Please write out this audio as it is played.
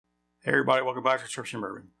Hey everybody, welcome back to Prescription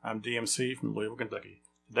Bourbon. I'm DMC from Louisville, Kentucky.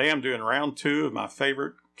 Today I'm doing round 2 of my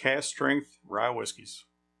favorite cask strength rye whiskeys.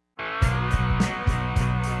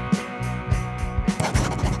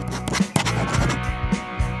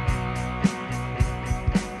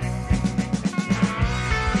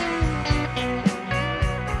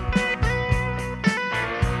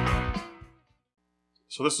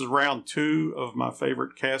 So this is round 2 of my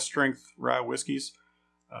favorite cask strength rye whiskeys.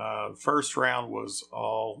 First round was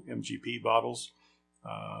all MGP bottles.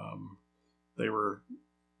 They were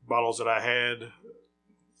bottles that I had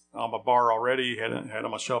on my bar already, had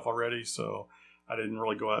on my shelf already, so I didn't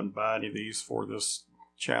really go out and buy any of these for this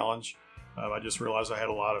challenge. I just realized I had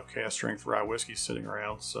a lot of cask strength rye whiskey sitting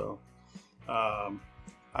around, so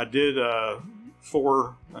I did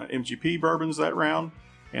 4 MGP bourbons that round,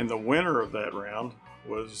 and the winner of that round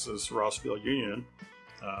was this Rossville Union,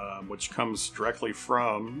 which comes directly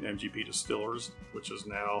from MGP Distillers, which is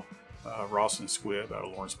now Ross and Squibb out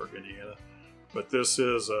of Lawrenceburg, Indiana. But this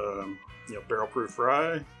is barrel proof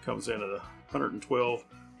rye, comes in at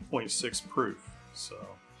 112.6 proof. So,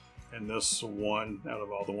 and this won out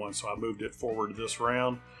of all the ones, so I moved it forward to this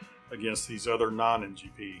round against these other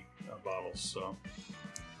non-MGP bottles. So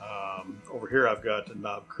over here I've got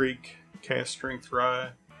the Creek Cask Strength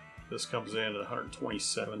Rye. This comes in at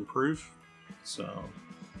 127 proof. So,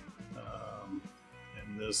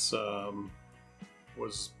 and this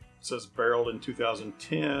says barreled in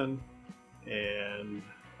 2010, and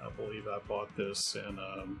I believe I bought this in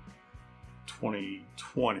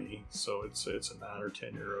 2020. So it's a 9 or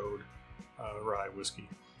 10-year-old rye whiskey.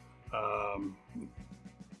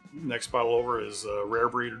 Next bottle over is Rare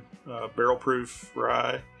Breed barrel proof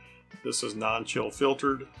rye. This is non-chill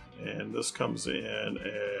filtered, and this comes in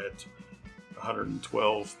at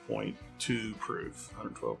 112.2 proof.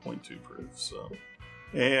 112.2 proof. So,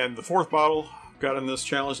 and the 4th bottle got in this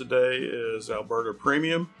challenge today is Alberta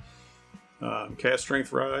Premium Cask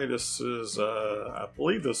Strength Rye. This is, I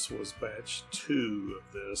believe this was batch 2 of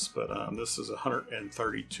this, but this is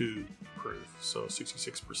 132 proof, so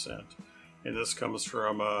 66%. And this comes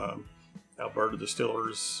from Alberta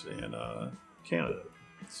Distillers in Canada.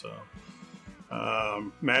 So,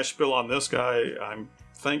 mash bill on this guy, I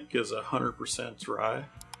think, is 100% rye.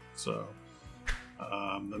 So,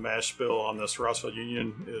 the mash bill on this Rossville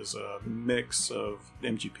Union is a mix of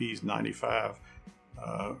MGP's 95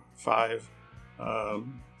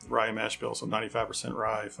 rye mash bill, so 95%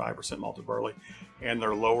 rye, 5% malted barley, and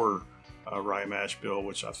their lower rye mash bill,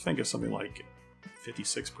 which I think is something like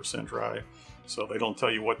 56% rye. So they don't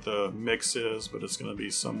tell you what the mix is, but it's going to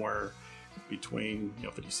be somewhere between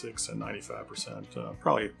 56 and 95%,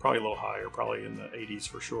 probably a little higher, probably in the 80s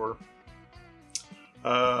for sure.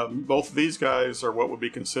 Both of these guys are what would be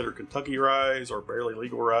considered Kentucky ryes or barely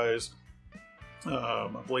legal ryes. I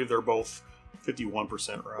believe they're both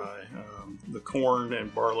 51% rye. The corn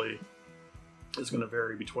and barley is going to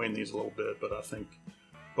vary between these a little bit, but I think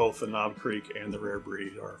both the Knob Creek and the Rare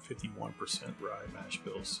Breed are 51% rye mash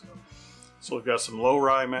bills. So we've got some low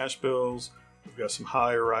rye mash bills, we've got some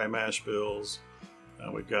higher rye mash bills,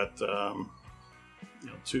 we've got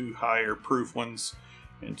 2 higher proof ones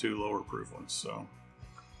and 2 lower proof ones. So,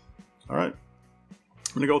 all right,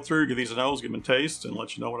 I'm going to go through, give these a nose, give them a taste, and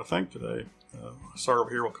let you know what I think today. Start over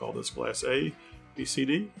here, we'll call this glass A, B, C,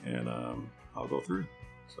 D, and I'll go through.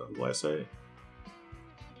 So glass A.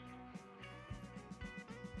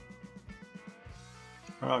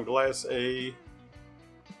 On glass A,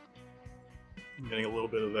 I'm getting a little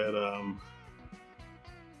bit of that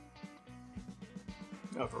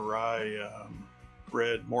of a rye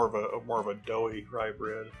bread, more of a doughy rye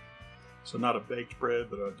bread. So not a baked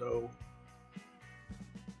bread, but a dough.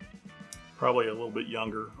 Probably a little bit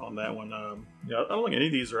younger on that one. I don't think any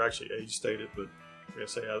of these are actually age stated, but like I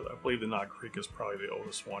say, I believe the Knob Creek is probably the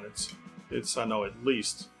oldest one. It's I know at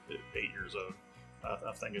least 8 years old.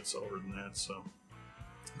 I think it's older than that. So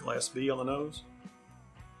glass B on the nose.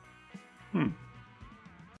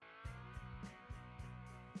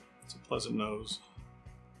 It's a pleasant nose.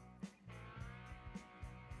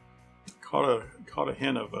 Caught a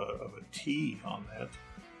hint of a tea on that.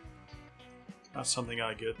 Not something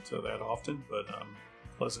I get that often, but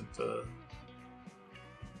pleasant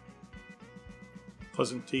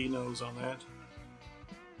tea nose on that.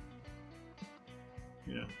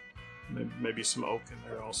 Yeah, maybe some oak in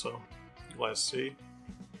there also. Glass C.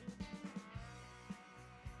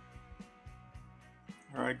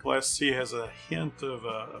 All right, glass C has a hint of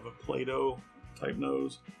a Play-Doh type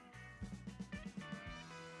nose.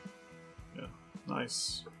 Yeah,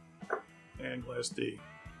 nice. And glass D.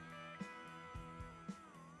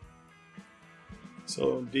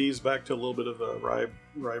 So D's back to a little bit of a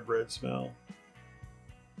rye bread smell.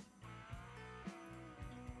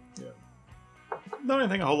 Yeah. Not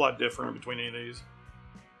anything a whole lot different between any of these.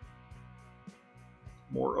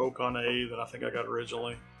 More oak on A than I think I got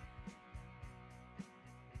originally.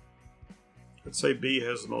 I'd say B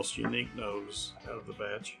has the most unique nose out of the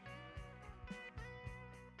batch.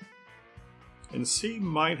 And C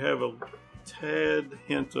might have a tad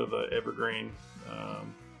hint of an evergreen.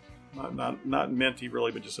 Not minty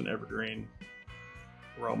really, but just an evergreen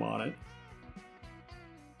aroma on it.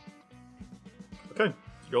 Okay,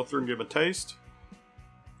 go through and give them a taste.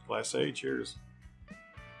 Class A, cheers.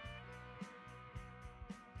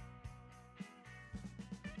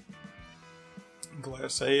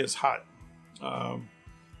 Class A is hot.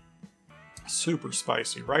 Super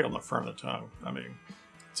spicy, right on the front of the tongue. I mean,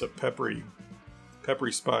 it's a peppery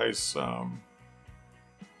spice. A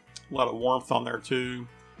lot of warmth on there too.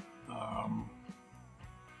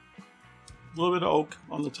 A little bit of oak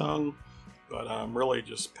on the tongue, but really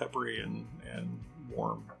just peppery and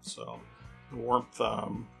warm. So the warmth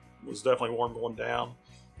was definitely warm going down.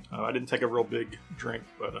 I didn't take a real big drink,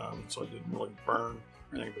 but so it didn't really burn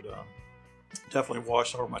or anything. But definitely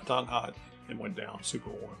washed over my tongue hot and went down super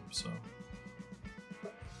warm. So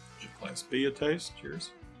give Class B a taste.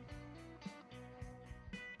 Cheers.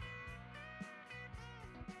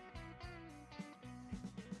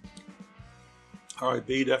 All right,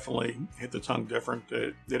 B definitely hit the tongue different.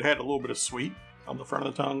 It had a little bit of sweet on the front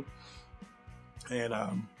of the tongue, and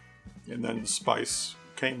then the spice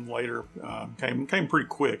came later. Came pretty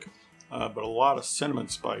quick, but a lot of cinnamon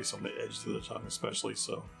spice on the edge of the tongue, especially.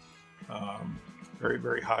 So very,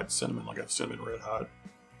 very hot cinnamon, like a cinnamon red hot.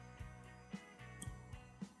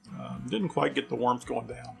 Didn't quite get the warmth going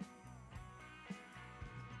down,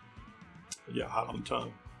 but yeah, hot on the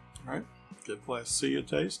tongue. All right, give Class C a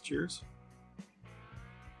taste. Cheers.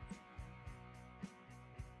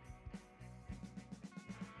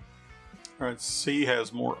 All right, C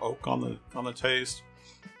has more oak on the taste.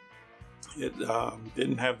 It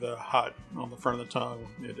didn't have the hot on the front of the tongue.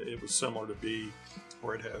 It was similar to B,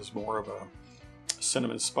 where it has more of a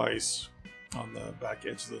cinnamon spice on the back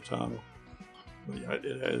edge of the tongue. But yeah,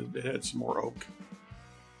 it had some more oak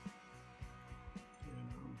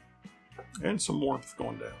and some warmth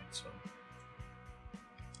going down. So,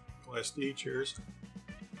 Class D, cheers.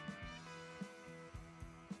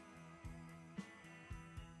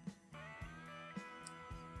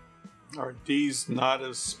 All right, D's not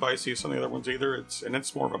as spicy as some of the other ones either.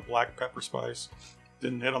 It's more of a black pepper spice.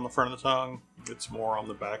 Didn't hit on the front of the tongue. It's more on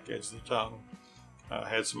the back edge of the tongue.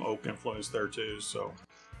 Had some oak influence there too. So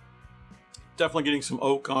definitely getting some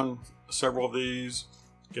oak on several of these.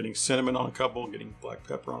 Getting cinnamon on a couple. Getting black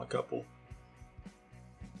pepper on a couple.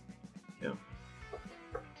 Yeah.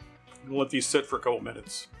 I'm gonna let these sit for a couple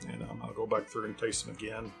minutes, and I'll go back through and taste them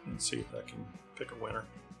again and see if I can pick a winner.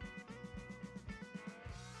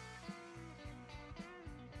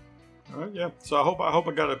 All right, yeah. So I hope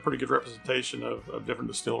I got a pretty good representation of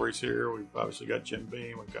different distilleries here. We've obviously got Jim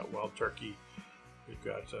Beam, we've got Wild Turkey, we've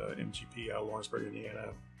got MGP out of Lawrenceburg, Indiana,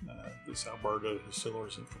 this Alberta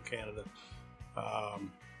distillers from Canada.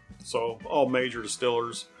 So all major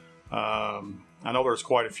distillers. I know there's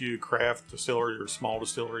quite a few craft distilleries or small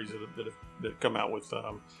distilleries that have come out with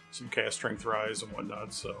some cask strength ryes and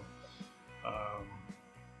whatnot. So,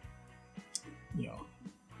 you know.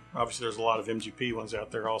 Obviously, there's a lot of MGP ones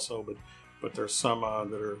out there also, but there's some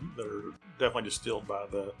that are definitely distilled by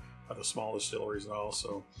the small distilleries and all.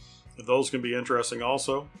 So those can be interesting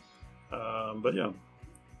also. But yeah,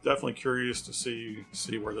 definitely curious to see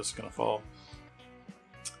where this is going to fall.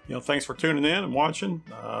 You know, thanks for tuning in and watching.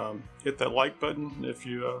 Hit that like button if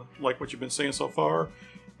you like what you've been seeing so far.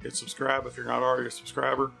 Hit subscribe if you're not already a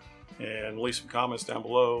subscriber, and leave some comments down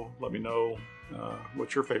below. Let me know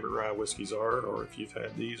what your favorite rye whiskeys are, or if you've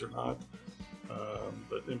had these or not,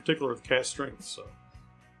 but in particular with cask strength. So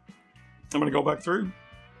I'm going to go back through,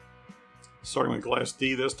 starting with Class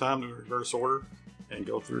D this time in reverse order, and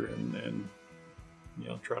go through and you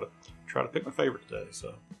know try to pick my favorite today.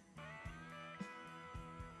 So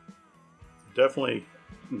definitely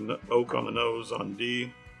oak on the nose on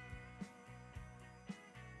D,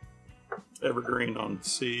 evergreen on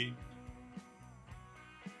C.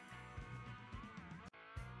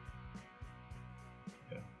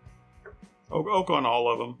 Oak on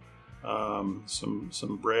all of them.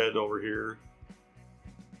 Some bread over here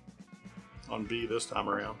on B this time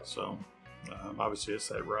around. So obviously it's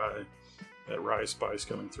that rye spice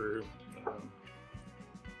coming through. But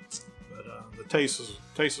the taste is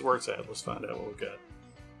where it's at. Let's find out what we got.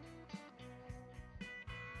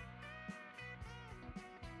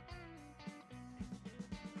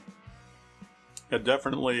 Yeah,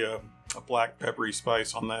 definitely a black peppery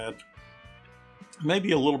spice on that.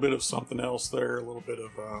 Maybe a little bit of something else there, a little bit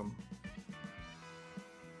of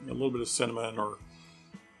cinnamon or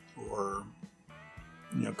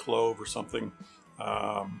clove or something.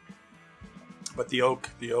 But the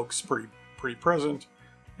oak's pretty present,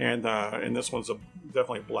 and this one's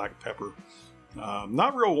definitely a black pepper.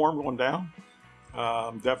 Not real warm going down.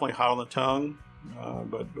 Definitely hot on the tongue,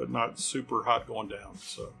 but not super hot going down.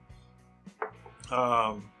 So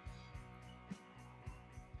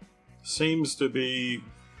seems to be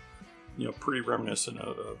pretty reminiscent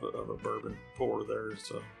of a bourbon pour there.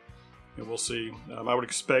 So we'll see. I would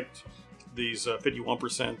expect these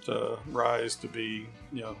 51% ryes to be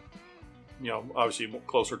obviously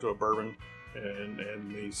closer to a bourbon,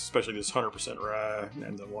 and these, especially this 100% rye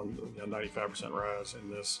and the 95% ryes in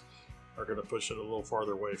this, are going to push it a little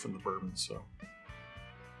farther away from the bourbon. So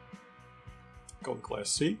going Class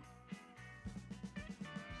C.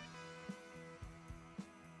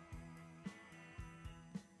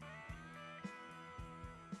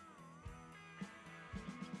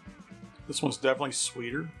 This one's definitely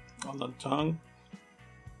sweeter on the tongue.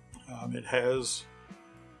 It has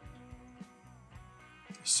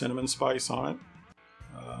cinnamon spice on it.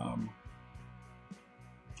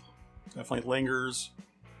 Definitely lingers.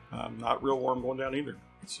 Not real warm going down either.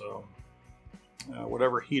 So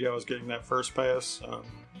whatever heat I was getting that first pass,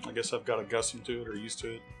 I guess I've got accustomed to it or used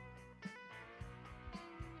to it.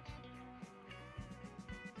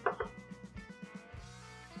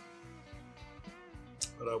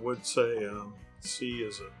 But I would say C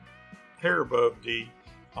is a hair above D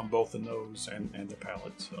on both the nose and the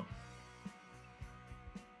palate. So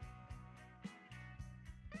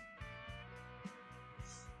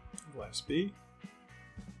Class B.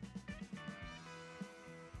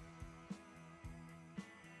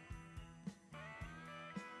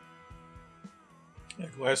 Yeah,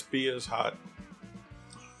 Class B is hot.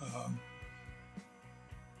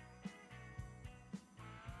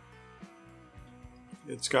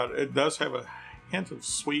 It does have a hint of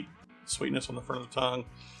sweetness on the front of the tongue,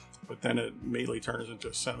 but then it immediately turns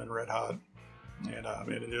into cinnamon red hot, and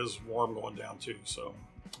it is warm going down too. So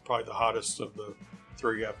probably the hottest of the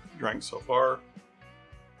three I've drank so far.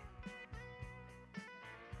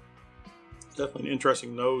 Definitely an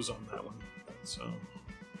interesting nose on that one. So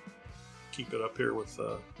keep it up here with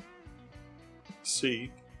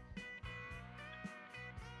C.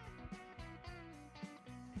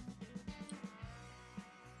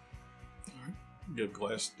 All right, give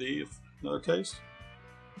Class D another taste.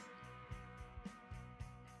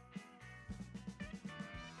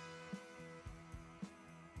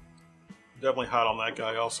 Definitely hot on that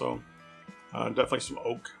guy also. Definitely some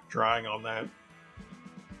oak drying on that.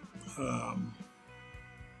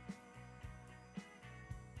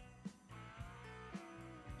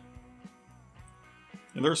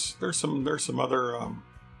 And there's some other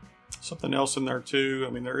something else in there too.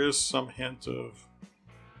 I mean, there is some hint of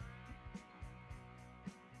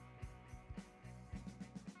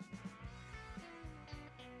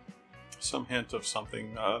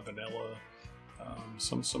something vanilla,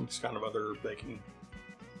 some kind of other baking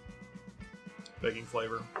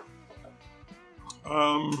flavor.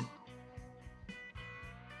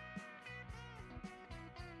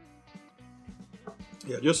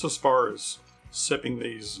 Yeah, just as far as sipping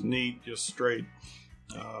these neat, just straight,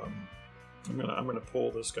 I'm gonna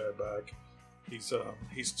pull this guy back.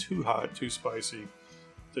 He's too hot, too spicy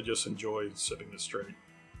to just enjoy sipping this straight.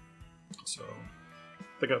 So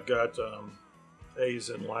I think I've got A's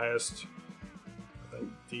in last. I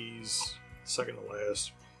think D's second to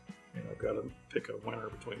last, and I've got to pick a winner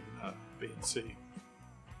between B and C.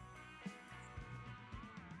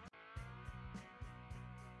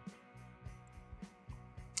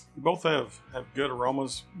 Both have good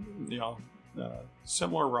aromas,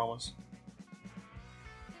 similar aromas.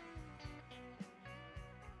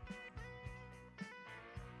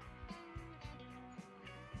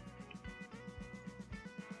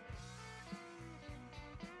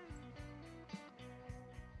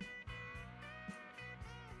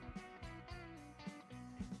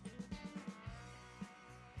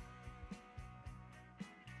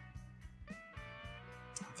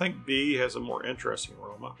 I think B has a more interesting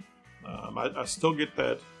aroma. I still get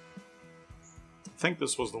that. I think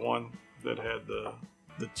this was the one that had the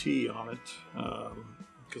tea on it,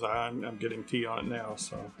 because I'm getting tea on it now.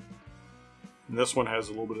 So, and this one has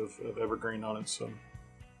a little bit of evergreen on it. So,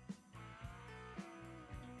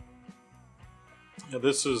 yeah,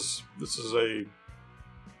 this is a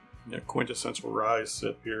quintessential rye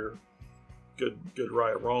sip here. Good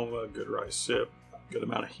rye aroma, good rye sip, good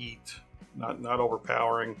amount of heat. Not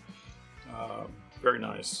overpowering. Very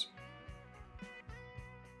nice.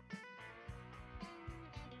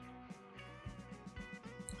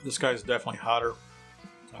 This guy's definitely hotter.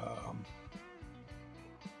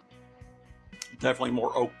 Definitely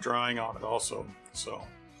more oak drying on it also. So,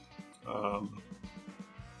 yeah,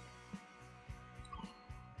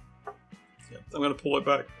 I'm going to pull it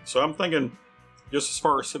back. So I'm thinking, just as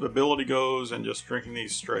far as sippability goes and just drinking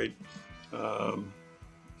these straight,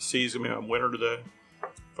 C's going to be on winter today,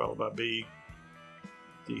 followed by B,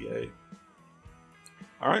 D, A.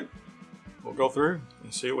 All right, we'll go through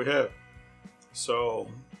and see what we have. So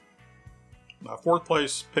my fourth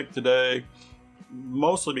place pick today,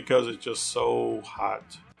 mostly because it's just so hot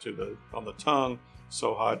on the tongue,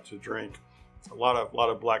 so hot to drink. A lot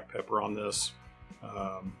of black pepper on this.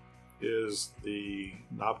 Is the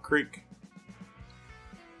Knob Creek.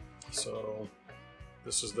 So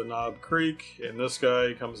this is the Knob Creek, and this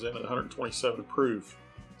guy comes in at 127 proof.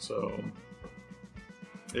 So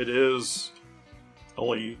it is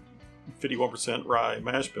only 51% rye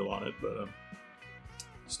mash bill on it, but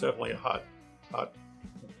it's definitely a hot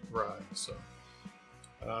rye. So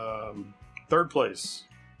third place,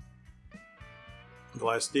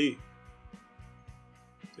 Glass D,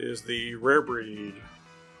 is the Rare Breed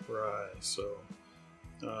Rye. So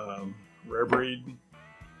Rare Breed,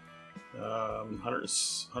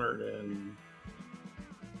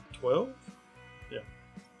 112, yeah,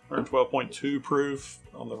 112.2 proof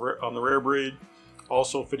on the Rare Breed.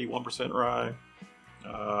 Also 51% rye.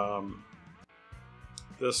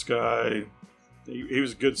 This guy, he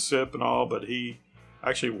was a good sip and all, but he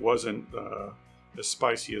actually wasn't as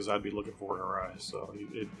spicy as I'd be looking for in a rye. So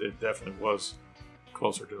it definitely was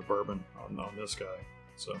closer to a bourbon on this guy.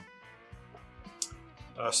 So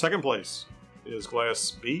second place is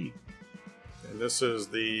Glass B, and this is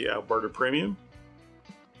the Alberta Premium.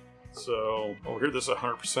 So over here, this is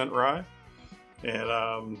 100% rye, and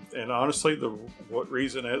honestly, what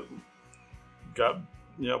reason it got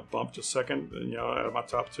bumped to second, out of my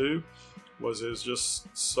top two, was it's just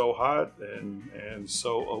so hot and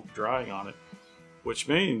so oak drying on it, which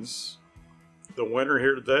means the winner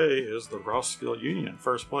here today is the Rossville Union,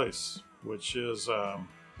 first place, which is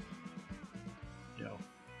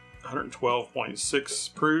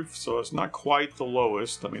 112.6 proof, so it's not quite the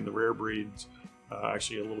lowest. I mean, the Rare Breed's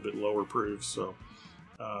actually a little bit lower proof, so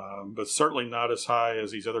but certainly not as high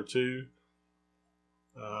as these other two.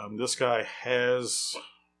 This guy has,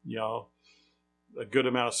 a good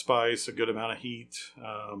amount of spice, a good amount of heat.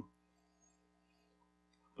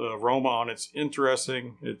 The aroma on it's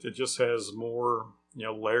interesting. It just has more,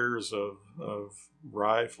 layers of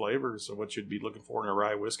rye flavors of what you'd be looking for in a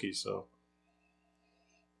rye whiskey. So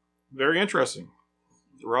very interesting.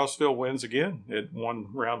 Rossville wins again. It won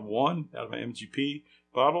round one out of my MGP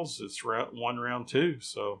bottles. It's round two.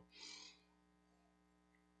 So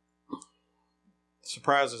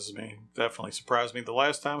surprises me. Definitely surprised me the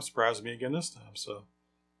last time. Surprised me again this time. So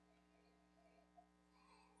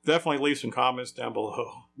definitely leave some comments down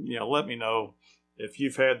below. Let me know if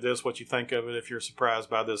you've had this, what you think of it. If you're surprised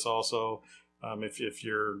by this also. If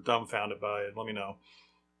you're dumbfounded by it, let me know.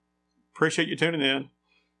 Appreciate you tuning in.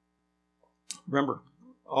 Remember,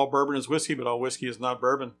 all bourbon is whiskey, but all whiskey is not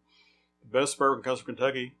bourbon. The best bourbon comes from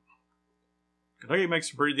Kentucky. Kentucky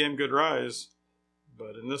makes some pretty damn good ryes,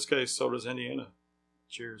 but in this case, so does Indiana.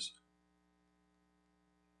 Cheers.